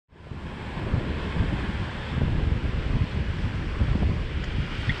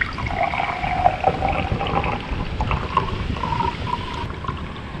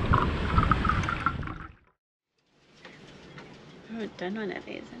done one of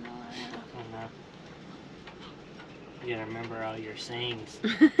these in a while. I know. You gotta remember all your sayings.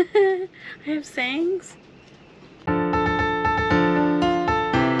 I have sayings.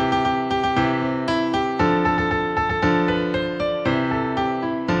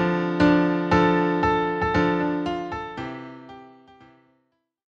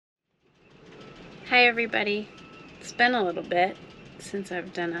 Hi everybody. It's been a little bit since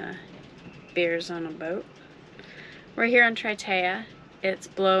I've done a beers on a boat. We're here on Triteia. It's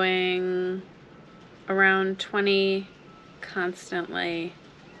blowing around 20 constantly,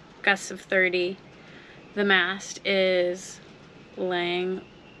 gusts of 30. The mast is laying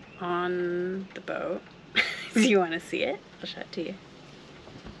on the boat. Do you want to see it? I'll show it to you.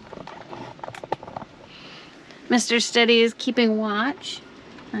 Mr. Steady is keeping watch.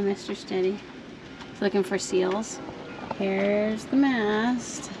 Hi, Mr. Steady. He's looking for seals. Here's the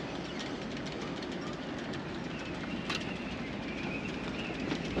mast.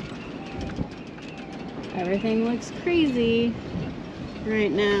 Everything looks crazy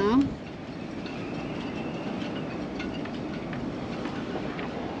right now.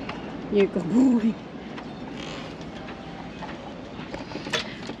 You're a good boy.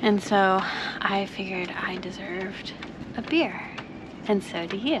 And so I figured I deserved a beer, and so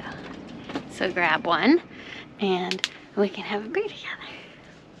do you. So grab one and we can have a beer together.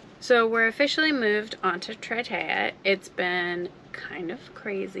 So we're officially moved onto Triteia. It's been kind of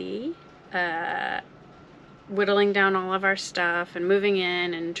crazy. Whittling down all of our stuff and moving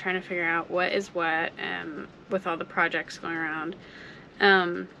in and trying to figure out what is what with all the projects going around.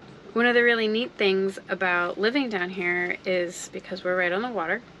 One of the really neat things about living down here is because we're right on the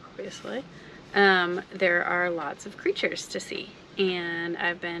water, obviously, there are lots of creatures to see. And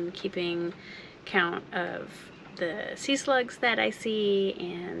I've been keeping count of the sea slugs that I see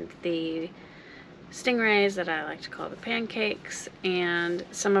and the stingrays that I like to call the pancakes, and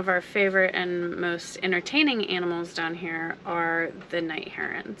some of our favorite and most entertaining animals down here are the night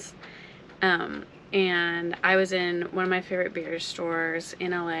herons. And I was in one of my favorite beer stores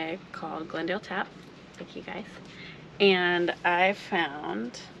in LA called Glendale Tap, thank you guys, and I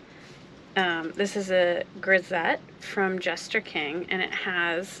found this is a grisette from Jester King, and it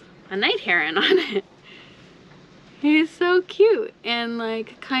has a night heron on it. He's so cute and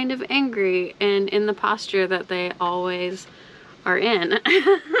like kind of angry and in the posture that they always are in.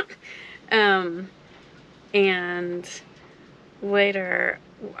 And later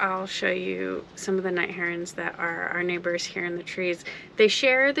I'll show you some of the night herons that are our neighbors here in the trees. They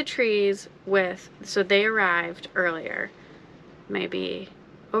share the trees with, so they arrived earlier, maybe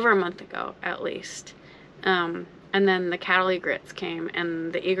over a month ago at least. And then the cattle egrets came,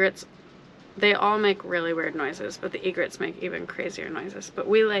 and the egrets, they all make really weird noises, but the egrets make even crazier noises. But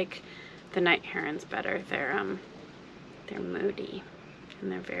we like the night herons better. They're moody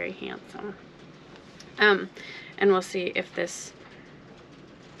and they're very handsome. And we'll see if this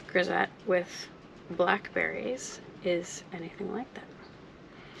grisette with blackberries is anything like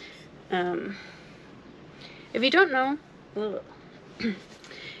that. If you don't know,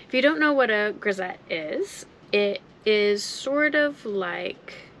 if you don't know what a grisette is, it is sort of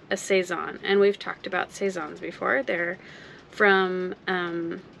like a saison, and we've talked about saisons before. They're from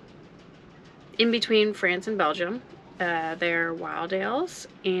in between France and Belgium. They're wild ales,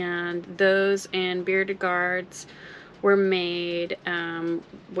 and those and Bière de Gardes were made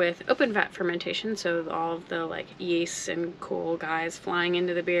with open vat fermentation, so all of the like yeasts and cool guys flying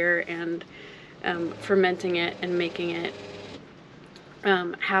into the beer and fermenting it and making it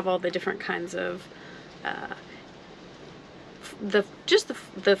have all the different kinds of the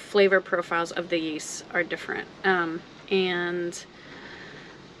flavor profiles of the yeasts are different, and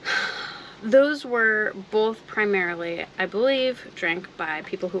those were both primarily, I believe, drank by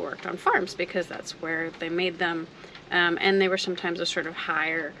people who worked on farms, because that's where they made them, and they were sometimes a sort of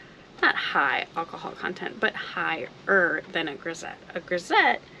higher, not high alcohol content, but higher than a grisette. A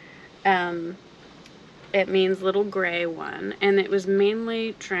grisette, it means little gray one, and it was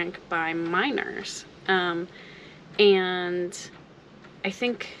mainly drank by miners. And I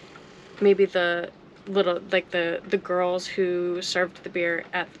think maybe the little, like the girls who served the beer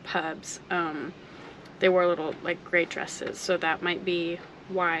at the pubs, they wore little like gray dresses, so that might be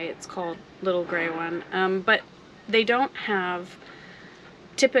why it's called little gray one. But they don't have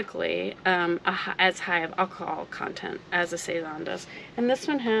typically as high of alcohol content as a saison does. And this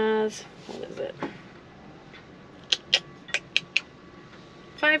one has, what is it?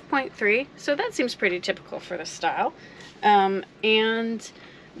 5.3, so that seems pretty typical for the style. And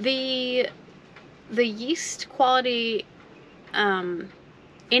the yeast quality in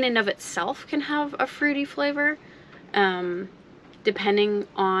and of itself can have a fruity flavor, depending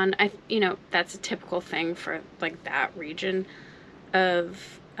on, you know, that's a typical thing for like that region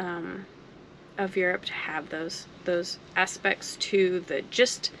of Europe, to have those aspects to the,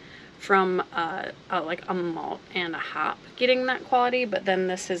 just from like a malt and a hop getting that quality, but then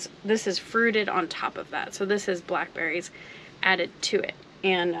this is fruited on top of that. So this is blackberries added to it.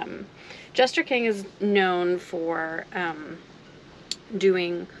 And Jester King is known for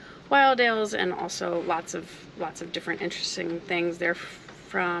doing wild ales and also lots of different interesting things. They're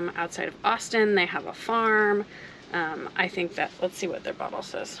from outside of Austin. They have a farm. I think that, let's see what their bottle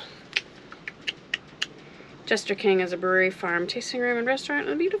says. Jester King is a brewery, farm, tasting room, and restaurant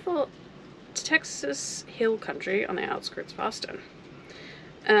in the beautiful Texas Hill Country on the outskirts of Austin.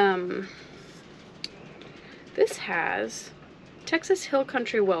 This has Texas Hill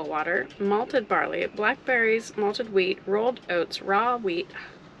Country well water, malted barley, blackberries, malted wheat, rolled oats, raw wheat,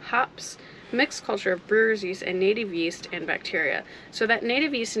 hops, mixed culture of brewer's yeast, and native yeast and bacteria. So that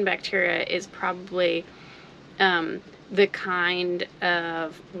native yeast and bacteria is probably the kind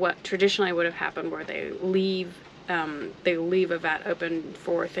of what traditionally would have happened, where they leave a vat open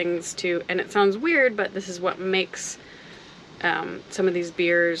for things to, and it sounds weird, but this is what makes some of these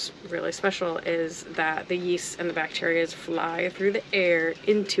beers really special, is that the yeast and the bacteria fly through the air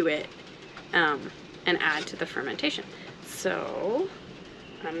into it and add to the fermentation. So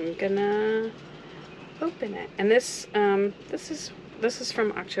I'm gonna open it, and this is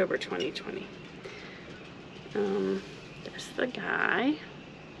from October 2020. There's the guy.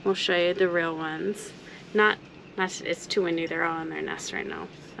 We'll show you the real ones. Not it's too windy. They're all in their nests right now.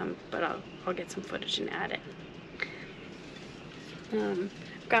 But I'll get some footage and add it.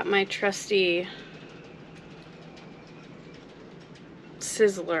 Got my trusty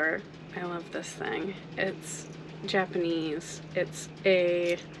sizzler. I love this thing. It's Japanese. It's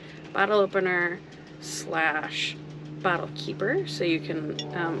a bottle opener slash bottle keeper, so you can,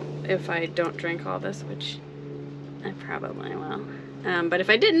 if I don't drink all this, which I probably will, but if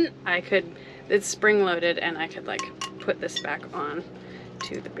I didn't, I could, it's spring loaded, and I could like put this back on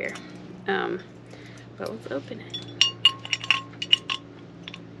to the beer. But let's open it.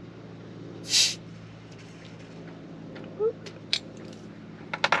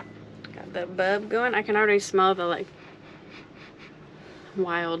 Got the bub going. I can already smell the like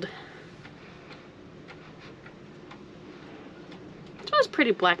wild. It smells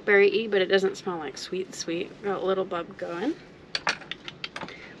pretty blackberry-y, but it doesn't smell like sweet. Got a little bub going.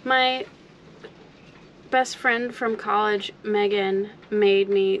 My best friend from college, Megan, made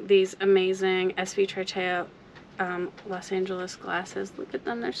me these amazing SV Triteia Los Angeles glasses. Look at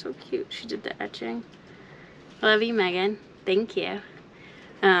them, they're so cute. She did the etching. Love you, Megan. Thank you.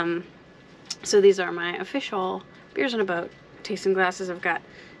 So these are my official Beers on a Boat tasting glasses. I've got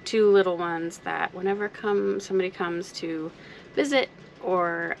two little ones that whenever somebody comes to visit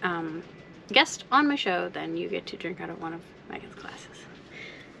or guest on my show, then you get to drink out of one of Megan's glasses.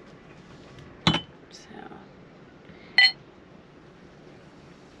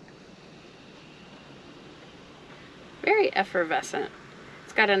 Very effervescent.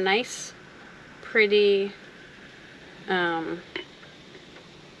 It's got a nice, pretty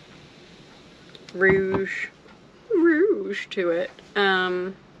rouge to it.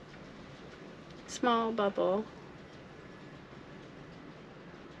 Small bubble.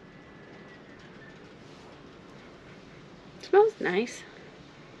 Smells nice.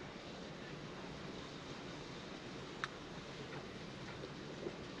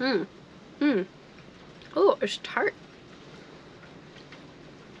 Oh, it's tart.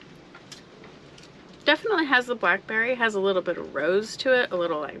 Definitely has the blackberry, has a little bit of rose to it, a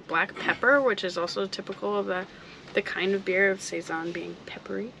little like black pepper, which is also typical of the kind of beer, of Saison being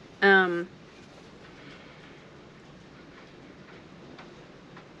peppery. You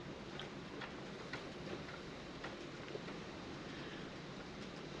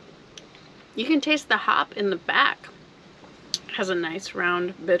can taste the hop in the back. It has a nice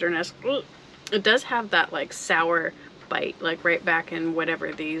round bitterness. Ooh. It does have that like sour bite, like right back in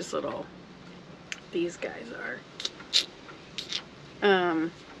whatever these guys are. I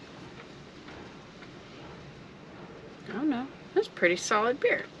don't know. That's pretty solid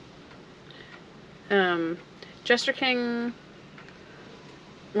beer. Jester King,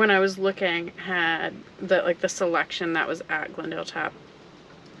 when I was looking, had the selection that was at Glendale Tap.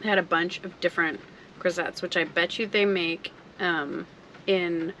 They had a bunch of different grisettes, which I bet you they make in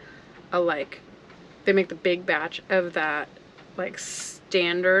a they make the big batch of that like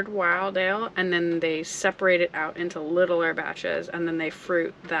standard wild ale, and then they separate it out into littler batches, and then they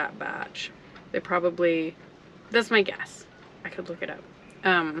fruit that batch. They probably, that's my guess. I could look it up.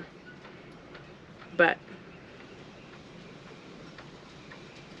 But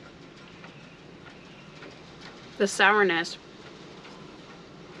the sourness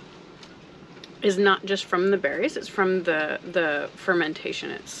is not just from the berries, it's from the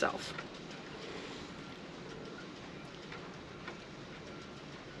fermentation itself.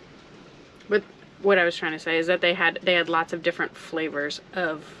 But what I was trying to say is that they had lots of different flavors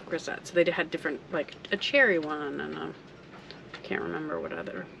of grisette. So they had different, like a cherry one and I can't remember what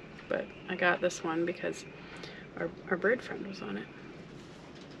other, but I got this one because our bird friend was on it.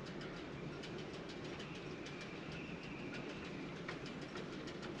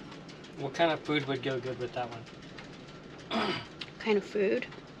 What kind of food would go good with that one? Kind of food?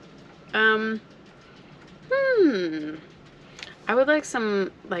 I would like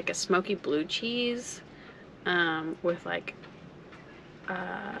some, like a smoky blue cheese, with like,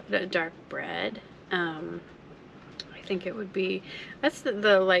 dark bread. I think it would be, that's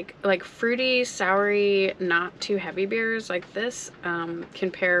the like fruity, soury, not too heavy beers like this, can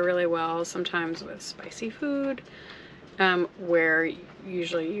pair really well sometimes with spicy food, where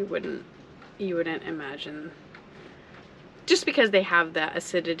usually you wouldn't imagine, just because they have that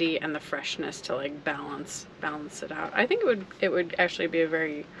acidity and the freshness to like balance it out. I think it would actually be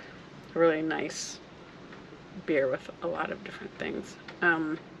a really nice beer with a lot of different things.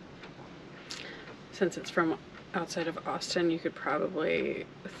 Since it's from outside of Austin, you could probably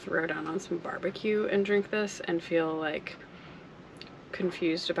throw down on some barbecue and drink this and feel like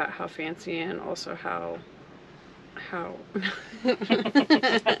confused about how fancy and also how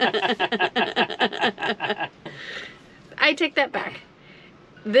I take that back.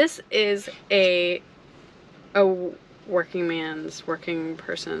 This is a working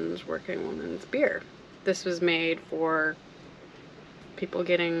person's, working woman's beer. This was made for people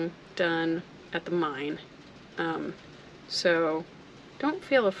getting done at the mine. So don't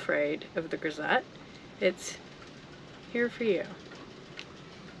feel afraid of the grisette. It's here for you.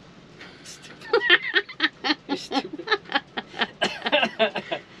 You're stupid.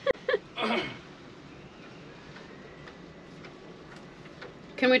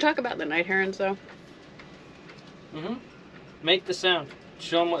 Can we talk about the night herons though? Mm-hmm. Make the sound.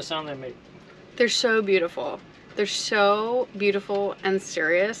 Show them what sound they make. They're so beautiful. They're so beautiful and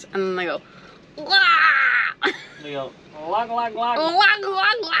serious, and then they go, wah! They go, log, log, log. Log, log,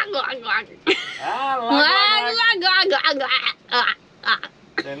 log, log, log. Ah, log, log, log.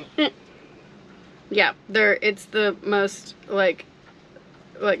 Then, Yeah, it's the most like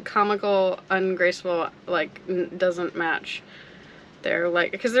comical, ungraceful, like doesn't match. They're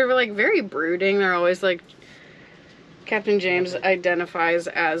like, because they're like very brooding. They're always like, Captain James identifies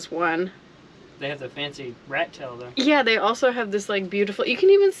as one. they have the fancy rat tail though. Yeah, they also have this like beautiful, you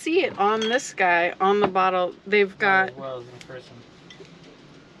can even see it on this guy, on the bottle. They've got, as well as in person.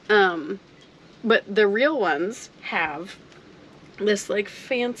 but the real ones have this like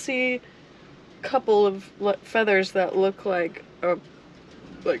fancy couple of feathers that look like a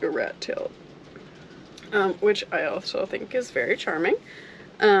rat tail, which I also think is very charming.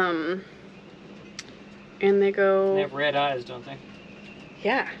 And they go. They have red eyes, don't they?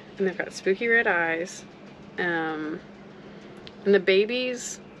 Yeah, and they've got spooky red eyes. And the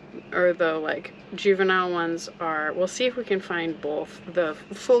babies, or the like juvenile ones, are. We'll see if we can find both. The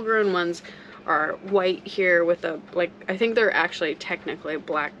full-grown ones are white here with a like. I think they're actually technically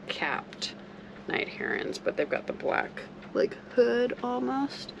black-capped night herons, but they've got the black like hood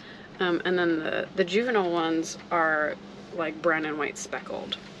almost. And then the juvenile ones are like brown and white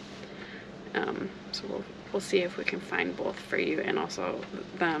speckled. So we'll see if we can find both for you, and also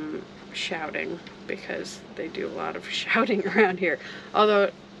them shouting, because they do a lot of shouting around here. Although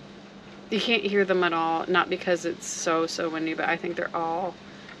you can't hear them at all, not because it's so windy, but I think they're all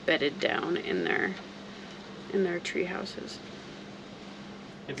bedded down in their tree houses.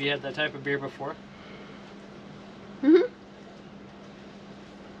 Have you had that type of beer before? Mm-hmm.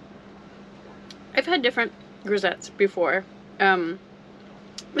 I've had different grisettes before.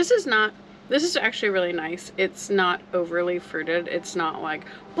 This is actually really nice. It's not overly fruited. It's not like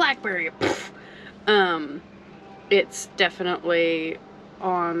blackberry. It's definitely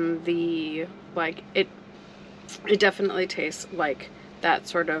on the, like, it definitely tastes like that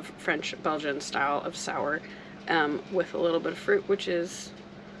sort of French Belgian style of sour, with a little bit of fruit, which is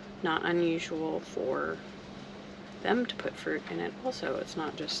not unusual for them to put fruit in it. Also, it's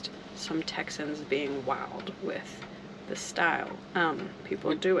not just some Texans being wild with the style.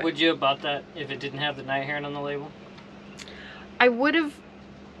 People do it. Would you have bought that if it didn't have the night heron on the label? I would have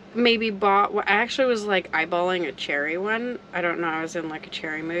maybe bought, I actually was like eyeballing a cherry one. I don't know, I was in like a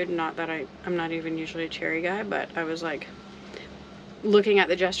cherry mood. Not that I'm not even usually a cherry guy, but I was like looking at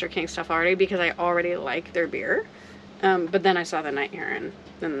the Jester King stuff already because I already like their beer. But then I saw the night heron,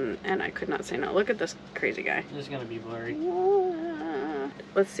 and I could not say no. Look at this crazy guy. This is gonna be blurry.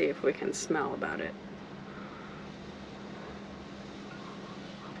 Let's see if we can smell about it.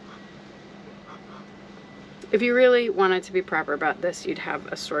 If you really wanted to be proper about this, you'd have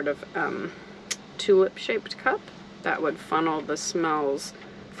a sort of tulip-shaped cup that would funnel the smells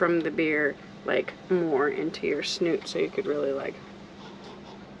from the beer like more into your snoot, so you could really like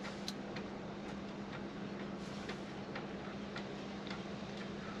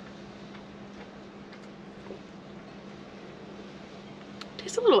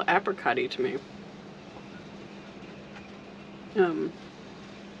tastes a little apricot-y to me.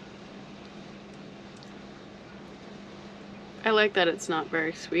 I like that it's not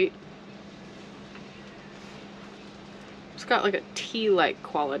very sweet. It's got like a tea-like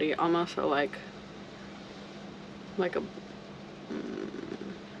quality, almost a like a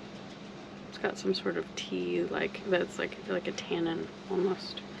it's got some sort of tea like that's like a tannin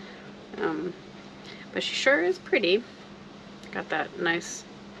almost. But she sure is pretty. Got that nice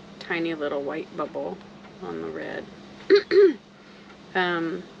tiny little white bubble on the red.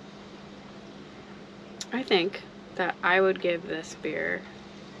 I think that I would give this beer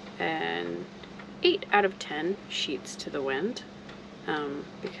an 8 out of 10 sheets to the wind,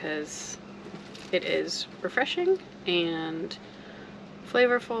 because it is refreshing and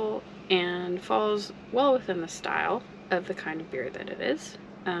flavorful and falls well within the style of the kind of beer that it is,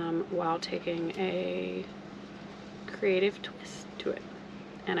 while taking a creative twist to it.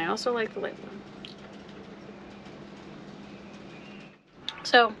 And I also like the label.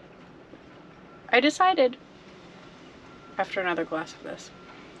 So I decided after another glass of this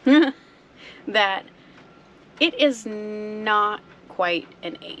that it is not quite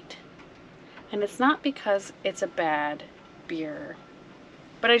an 8. And it's not because it's a bad beer,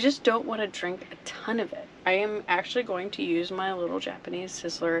 but I just don't want to drink a ton of it. I am actually going to use my little Japanese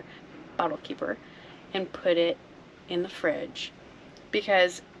Sizzler bottle keeper and put it in the fridge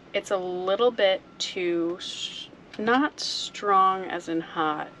because it's a little bit too, not strong as in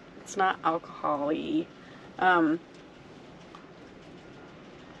hot. It's not alcohol-y.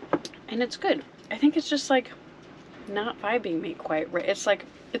 And it's good. I think it's just like not vibing me quite right. It's like,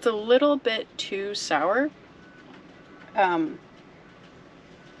 it's a little bit too sour to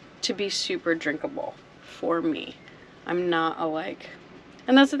be super drinkable for me. I'm not a like,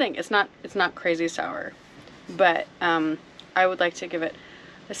 and that's the thing, it's not crazy sour, but I would like to give it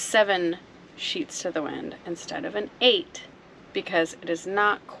a 7 sheets to the wind instead of an 8 because it is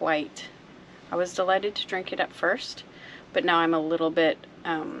not quite. I was delighted to drink it at first, but now I'm a little bit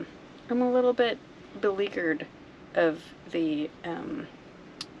beleaguered of the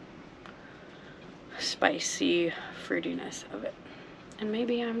spicy fruitiness of it. And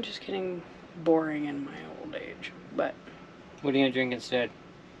maybe I'm just getting boring in my old age, but What are you gonna drink instead?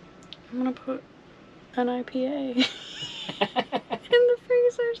 I'm gonna put an IPA in the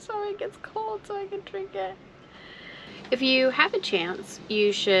freezer so it gets cold so I can drink it. If you have a chance,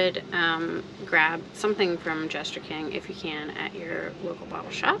 you should grab something from Jester King if you can at your local bottle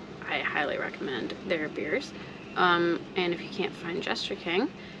shop. I highly recommend their beers. And if you can't find Jester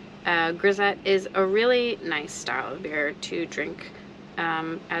King, Grisette is a really nice style of beer to drink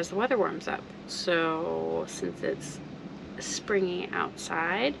as the weather warms up. So since it's springy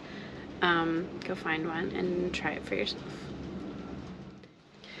outside, go find one and try it for yourself.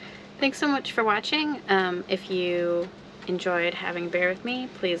 Thanks so much for watching. If you enjoyed having beer with me,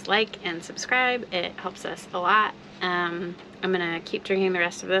 please like and subscribe. It helps us a lot. I'm gonna keep drinking the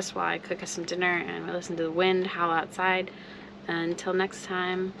rest of this while I cook us some dinner and we listen to the wind howl outside. Until next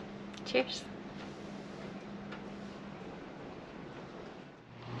time, cheers.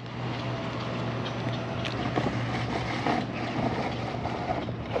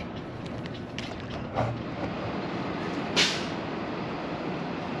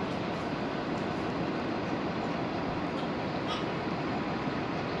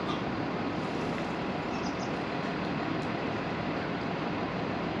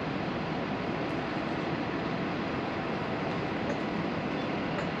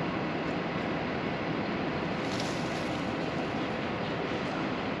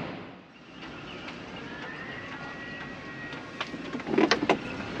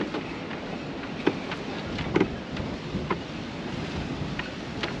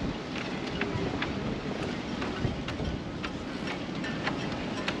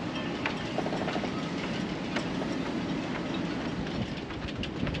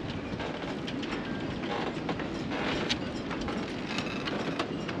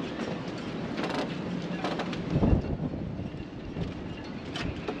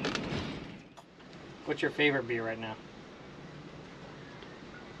 What's your favorite beer right now?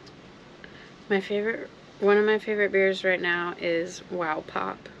 One of my favorite beers right now is Wow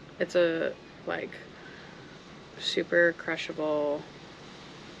Pop. It's a like super crushable,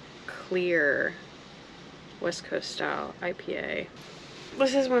 clear West Coast style IPA.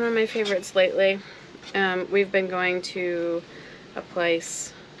 This is one of my favorites lately. We've been going to a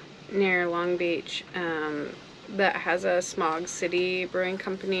place near Long Beach that has a Smog City Brewing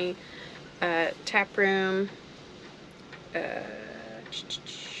Company tap room.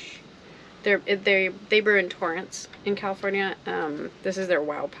 They brew in Torrance in California. This is their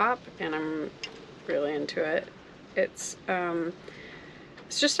Wow Pop, and I'm really into it. It's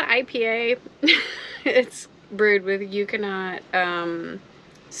just an IPA. It's brewed with Yukonot,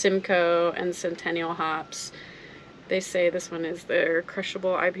 Simcoe, and Centennial hops. They say this one is their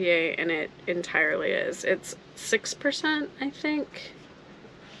crushable IPA, and it entirely is. It's 6%, I think.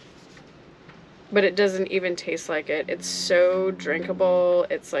 But it doesn't even taste like it. It's so drinkable.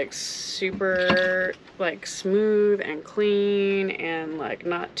 It's like super like smooth and clean and like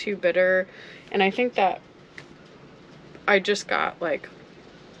not too bitter. And I think that I just got like,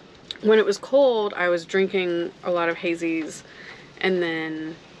 when it was cold, I was drinking a lot of hazies, and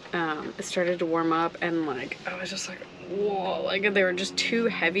then it started to warm up, and like I was just like, whoa, like they were just too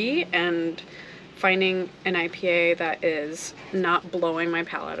heavy, and finding an IPA that is not blowing my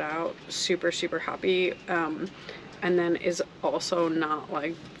palate out, super hoppy, and then is also not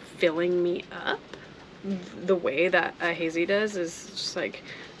like filling me up the way that a hazy does, is just like,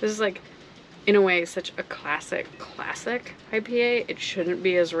 this is like in a way such a classic IPA. It shouldn't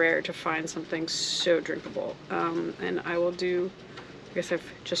be as rare to find something so drinkable. And I will do, I guess I've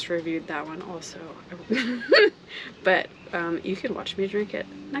just reviewed that one also. But you can watch me drink it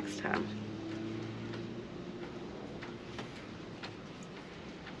next time.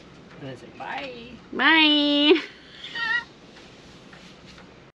 And I say bye. Bye.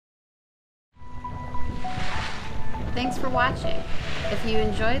 Thanks for watching. If you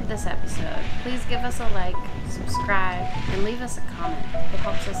enjoyed this episode, please give us a like, subscribe, and leave us a comment. It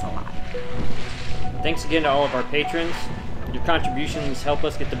helps us a lot. Thanks again to all of our patrons. Your contributions help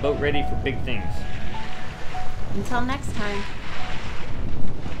us get the boat ready for big things. Until next time.